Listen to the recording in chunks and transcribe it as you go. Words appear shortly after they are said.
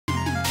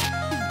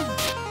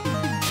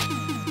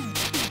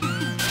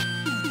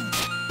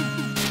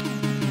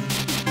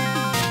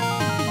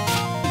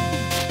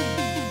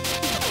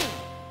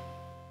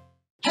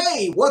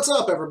Hey, what's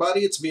up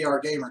everybody? It's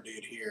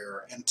vrgamerdude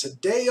here, and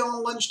today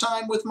on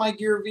Lunchtime with my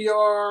Gear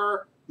VR,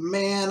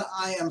 man,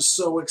 I am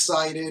so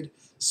excited.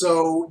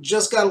 So,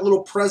 just got a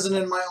little present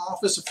in my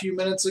office a few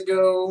minutes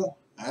ago.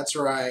 That's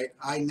right,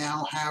 I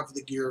now have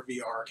the Gear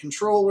VR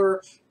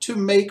controller to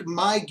make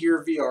my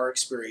Gear VR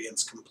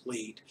experience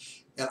complete.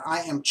 And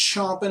I am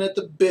chomping at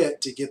the bit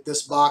to get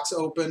this box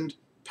opened,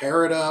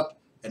 pair it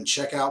up, and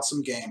check out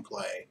some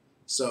gameplay.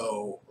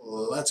 So,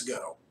 let's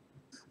go.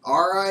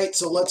 Alright,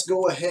 so let's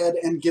go ahead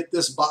and get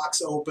this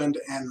box opened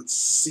and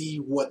see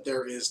what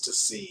there is to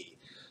see.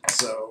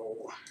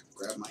 So,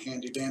 grab my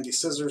handy dandy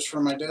scissors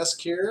from my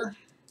desk here.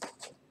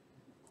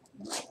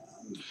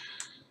 And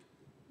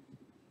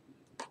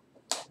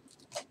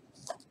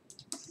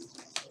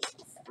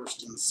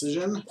first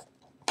incision.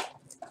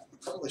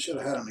 Probably should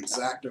have had an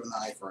X-Acto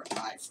knife or a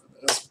knife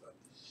for this, but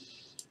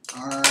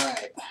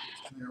alright,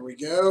 there we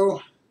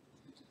go.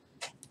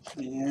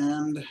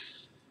 And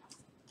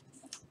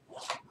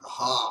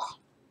aha,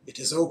 it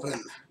is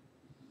open.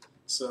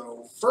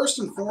 So first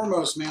and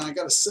foremost, man, I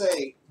gotta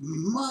say,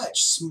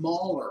 much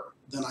smaller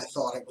than I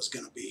thought it was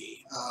gonna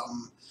be.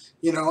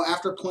 You know,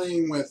 after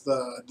playing with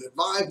the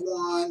Vive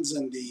ones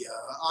and the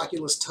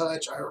Oculus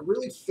Touch, I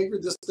really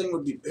figured this thing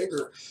would be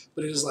bigger,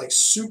 but it is like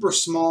super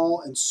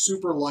small and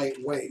super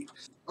lightweight.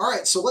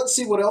 Alright, so let's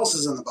see what else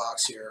is in the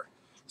box here.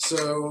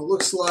 So it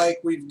looks like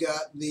we've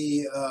got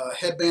the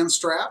headband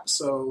strap,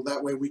 so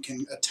that way we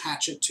can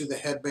attach it to the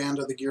headband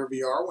of the Gear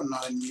VR when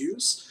not in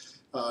use.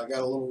 Got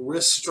a little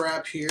wrist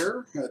strap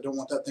here. I don't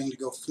want that thing to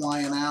go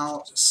flying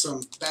out.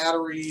 Some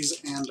batteries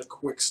and a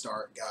quick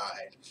start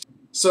guide.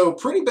 So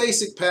pretty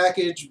basic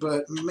package,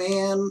 but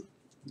man,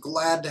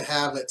 glad to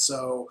have it.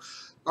 So,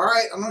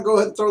 alright, I'm going to go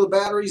ahead and throw the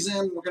batteries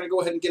in. We're going to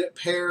go ahead and get it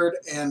paired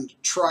and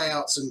try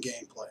out some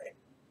gameplay.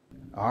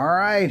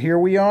 Alright, here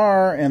we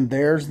are, and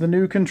there's the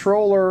new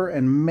controller,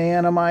 and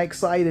man am I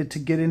excited to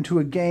get into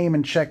a game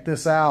and check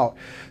this out.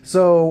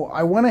 So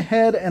I went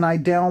ahead and I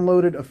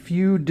downloaded a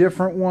few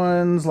different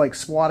ones like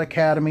SWAT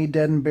Academy,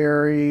 Dead and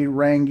Buried,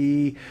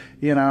 Rangi,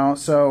 you know,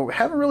 so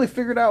haven't really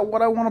figured out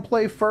what I want to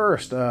play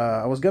first.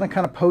 I was going to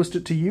kind of post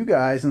it to you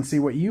guys and see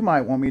what you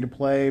might want me to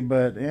play,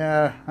 but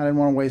yeah, I didn't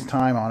want to waste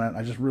time on it.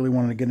 I just really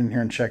wanted to get in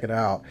here and check it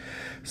out.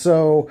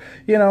 So,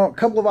 you know, a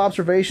couple of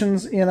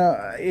observations, you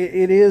know,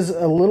 it is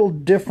a little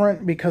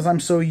different because I'm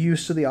so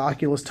used to the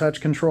Oculus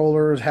Touch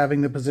controllers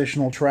having the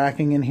positional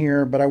tracking in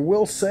here, but I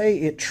will say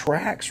it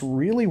tracks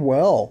really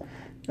well.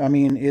 I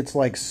mean, it's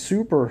like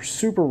super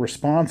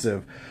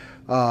responsive.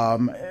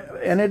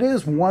 And it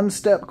is one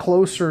step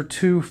closer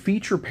to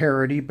feature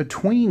parity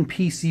between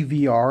PC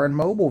VR and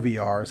mobile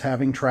VRs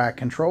having track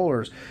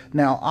controllers.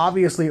 Now,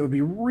 obviously, it would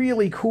be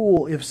really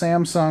cool if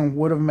Samsung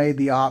would have made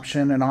the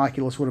option and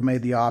Oculus would have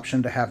made the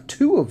option to have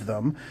two of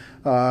them,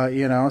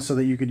 you know, so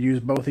that you could use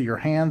both of your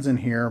hands in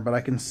here. But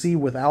I can see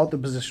without the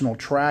positional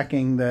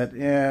tracking that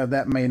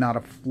that may not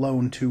have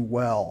flown too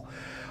well.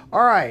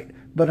 All right,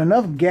 but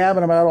enough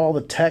gabbing about all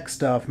the tech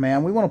stuff,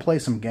 man. We want to play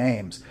some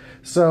games.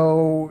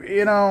 So,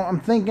 you know,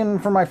 I'm thinking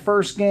for my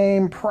first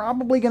game,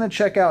 probably going to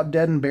check out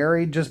Dead and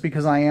Buried just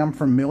because I am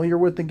familiar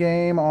with the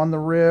game on the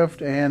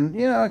Rift and,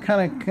 you know,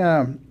 kind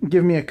of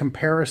give me a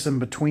comparison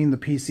between the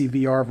PC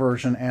VR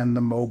version and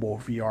the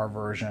mobile VR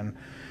version.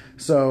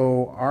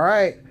 So, all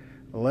right,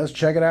 let's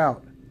check it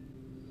out.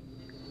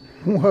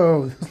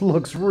 Whoa, this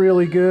looks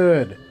really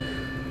good.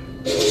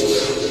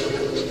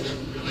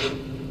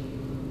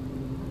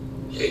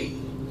 Hey,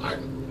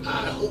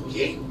 I hope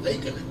you ain't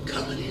thinking of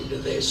coming into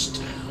this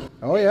town.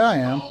 Oh, yeah, I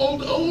am.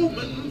 Old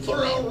omen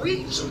for a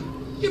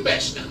reason. You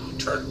best now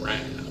turn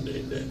around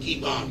and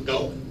keep on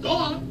going. Go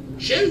on,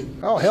 shoot.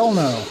 Oh, hell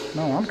no.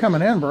 No, I'm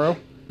coming in, bro.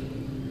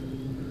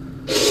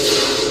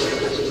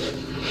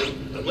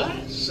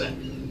 Lass,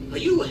 are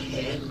you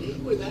handy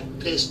with that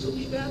pistol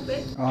you got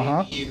there?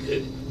 Uh-huh. Maybe you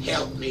could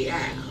help me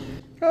out.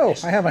 Oh,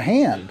 I have a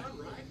hand. All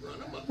right,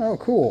 run 'em up. Oh,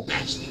 cool.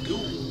 That's the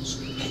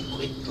ghouls and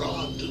quick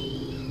draw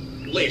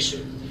tool.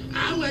 Listen,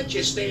 I'll let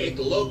you stay at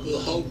the local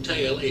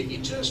hotel if you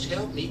just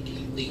help me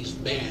keep these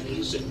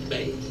baddies at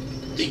bay.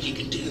 Think you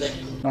can do that?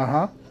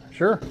 Uh-huh.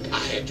 Sure. I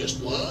have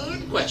just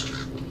one question.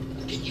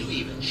 Can you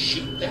even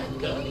shoot that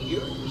gun of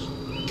yours?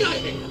 Go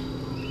ahead.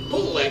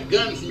 Pull that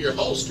gun from your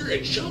holster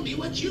and show me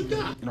what you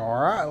got.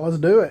 All right, let's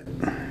do it.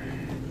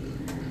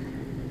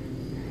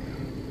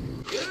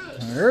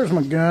 Good. There's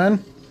my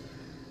gun.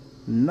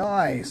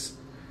 Nice.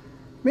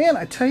 Man,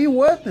 I tell you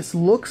what, this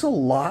looks a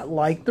lot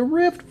like the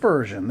Rift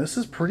version. This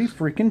is pretty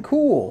freaking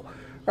cool.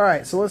 All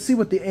right, so let's see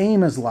what the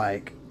aim is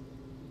like.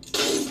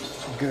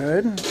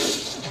 Good.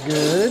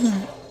 Good.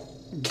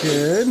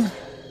 Good.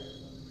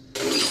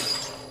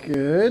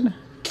 Good.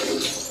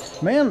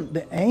 Man,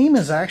 the aim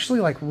is actually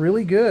like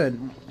really good.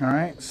 All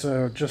right,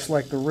 so just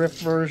like the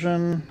Rift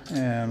version,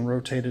 and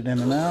rotate it in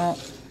and out.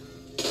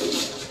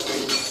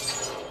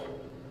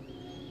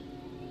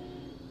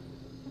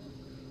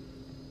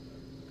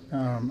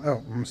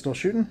 Oh, I'm still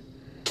shooting?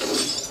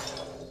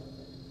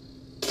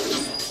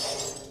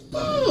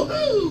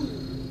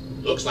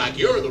 Woohoo! Looks like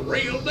you're the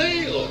real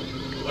deal.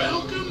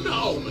 Welcome to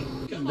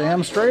Omen.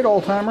 Damn straight,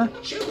 old timer.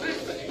 Shoot that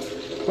thing.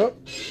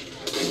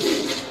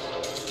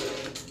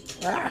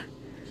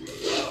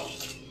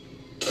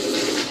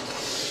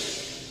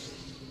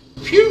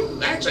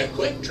 That's a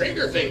quick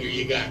trigger finger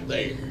you got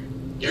there.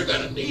 You're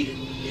gonna need it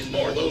if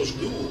more of those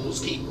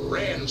ghouls keep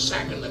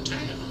ransacking the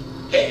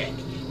town. Heck,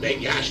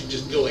 maybe I should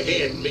just go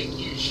ahead and make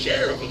you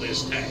sheriff of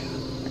this town.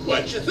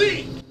 What you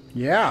think?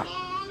 Yeah,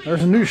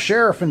 there's a new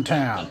sheriff in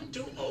town.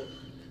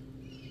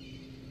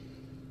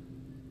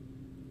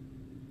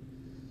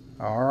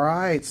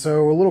 Alright,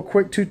 so a little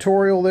quick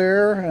tutorial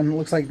there, and it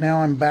looks like now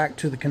I'm back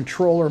to the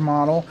controller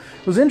model.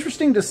 It was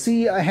interesting to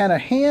see I had a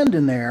hand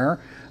in there.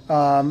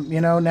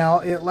 You know,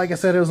 now, like I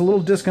said, it was a little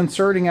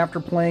disconcerting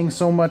after playing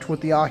so much with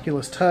the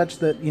Oculus Touch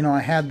that, you know, I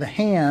had the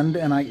hand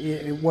and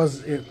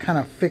it kind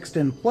of fixed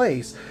in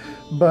place.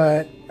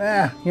 But,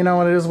 you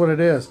know, it is what it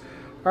is.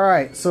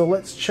 Alright, so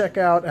let's check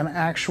out an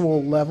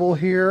actual level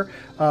here.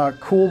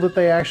 Cool that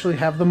they actually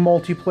have the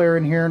multiplayer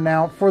in here.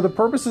 Now, for the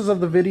purposes of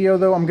the video,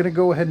 though, I'm going to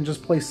go ahead and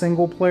just play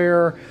single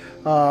player.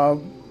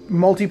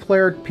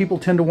 Multiplayer, people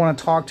tend to want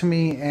to talk to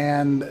me,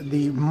 and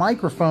the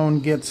microphone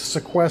gets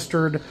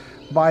sequestered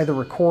by the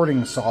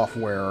recording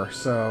software,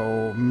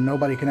 so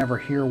nobody can ever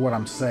hear what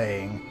I'm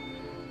saying.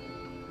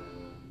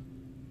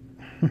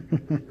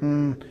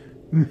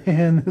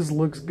 Man, this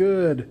looks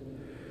good.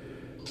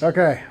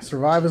 Okay,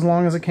 survive as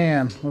long as I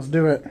can. Let's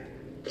do it.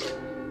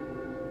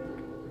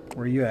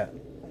 Where you at?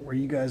 Where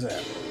you guys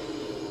at?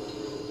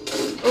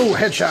 Oh,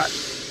 headshot.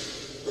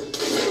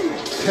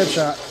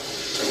 Headshot.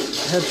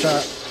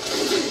 Headshot.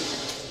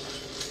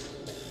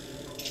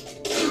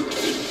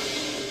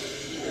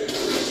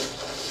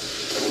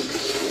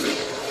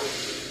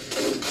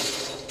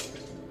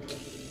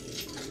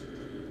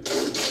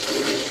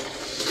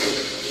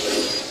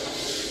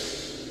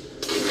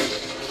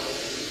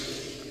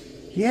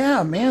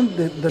 Yeah, man,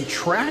 the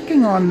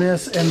tracking on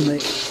this and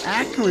the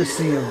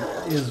accuracy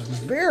is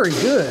very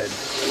good.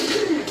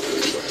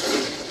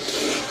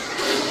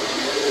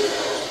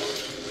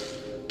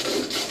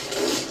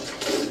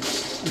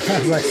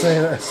 As I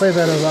say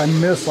that as I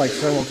miss like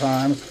several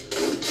times.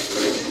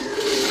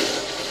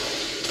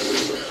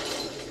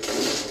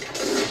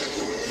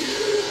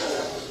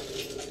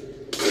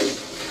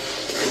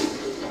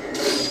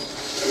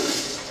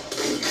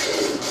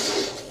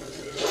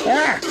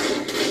 Ah!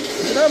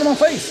 Get out of my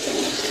face!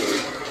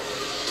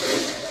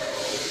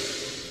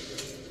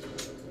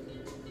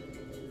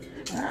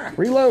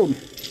 Reload.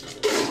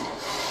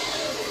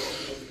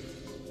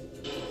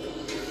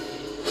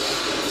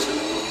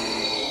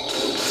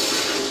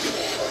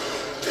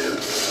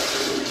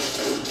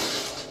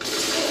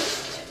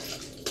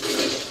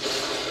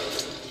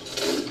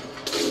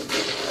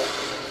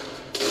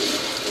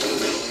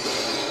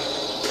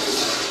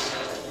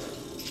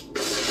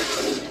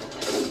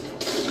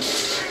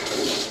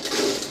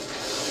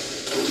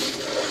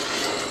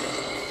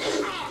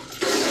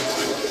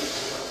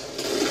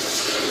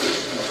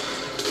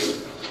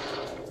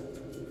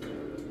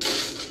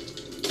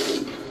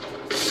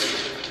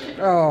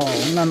 Oh,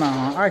 no,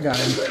 I got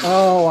him.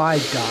 Oh, I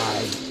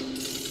died.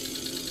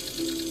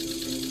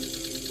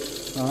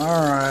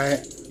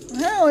 Alright.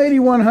 Well,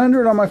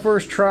 8100 on my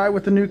first try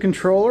with the new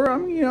controller.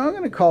 I'm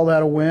going to call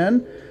that a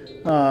win.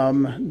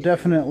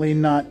 Definitely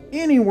not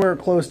anywhere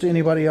close to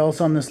anybody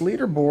else on this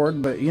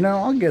leaderboard, but,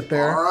 I'll get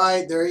there.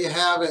 Alright, there you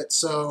have it.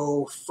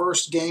 So,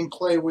 first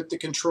gameplay with the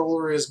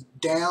controller is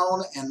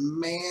down, and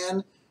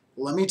man,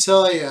 let me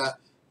tell you,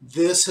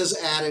 this has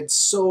added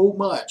so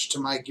much to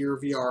my Gear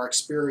VR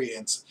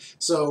experience.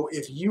 So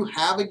if you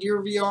have a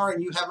Gear VR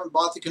and you haven't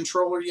bought the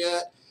controller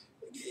yet,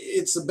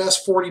 it's the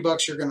best 40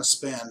 bucks you're going to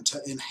spend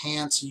to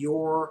enhance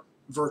your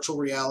virtual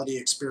reality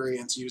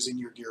experience using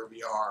your Gear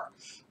VR.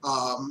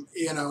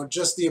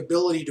 Just the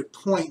ability to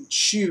point and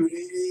shoot,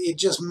 it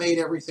just made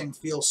everything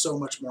feel so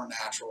much more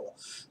natural.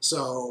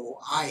 So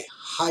I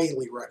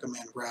highly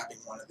recommend grabbing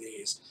one of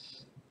these.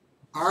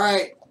 All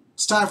right,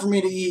 it's time for me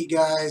to eat,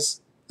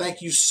 guys.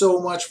 Thank you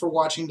so much for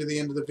watching to the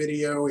end of the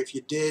video. If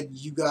you did,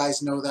 you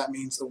guys know that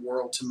means the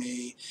world to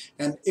me.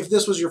 And if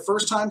this was your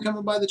first time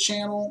coming by the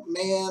channel,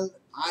 man,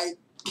 I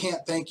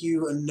can't thank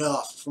you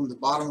enough from the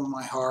bottom of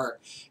my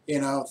heart.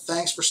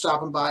 Thanks for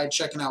stopping by and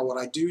checking out what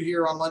I do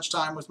here on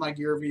Lunchtime with my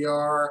Gear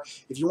VR.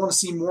 If you want to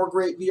see more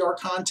great VR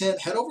content,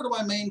 head over to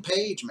my main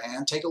page,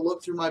 man. Take a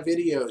look through my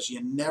videos.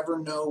 You never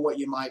know what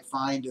you might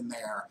find in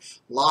there.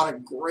 A lot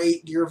of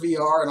great Gear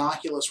VR and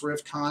Oculus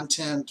Rift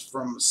content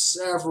from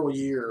several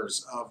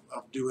years of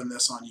doing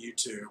this on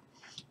YouTube.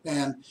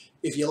 And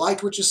if you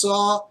liked what you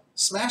saw,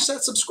 smash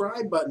that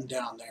subscribe button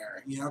down there.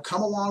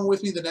 Come along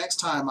with me the next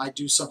time I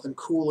do something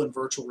cool in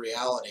virtual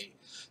reality.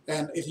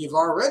 And if you've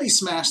already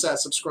smashed that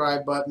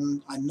subscribe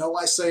button, I know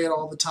I say it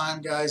all the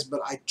time, guys,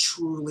 but I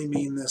truly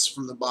mean this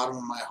from the bottom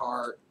of my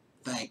heart.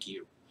 Thank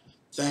you.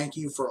 Thank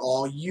you for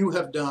all you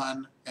have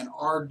done and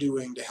are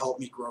doing to help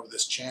me grow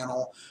this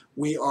channel.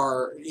 We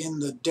are in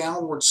the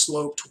downward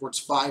slope towards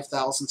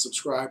 5,000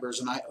 subscribers,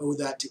 and I owe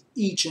that to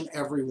each and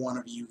every one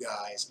of you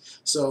guys.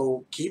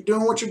 So keep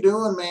doing what you're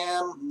doing,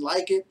 man.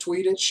 Like it,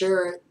 tweet it,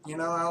 share it.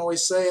 I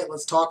always say it.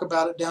 Let's talk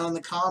about it down in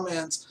the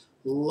comments.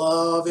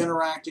 Love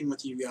interacting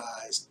with you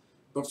guys.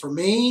 But for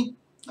me,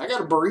 I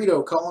got a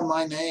burrito calling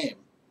my name.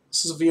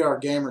 This is VR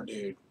Gamer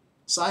Dude.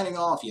 Signing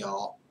off,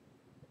 y'all.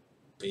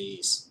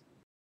 Peace.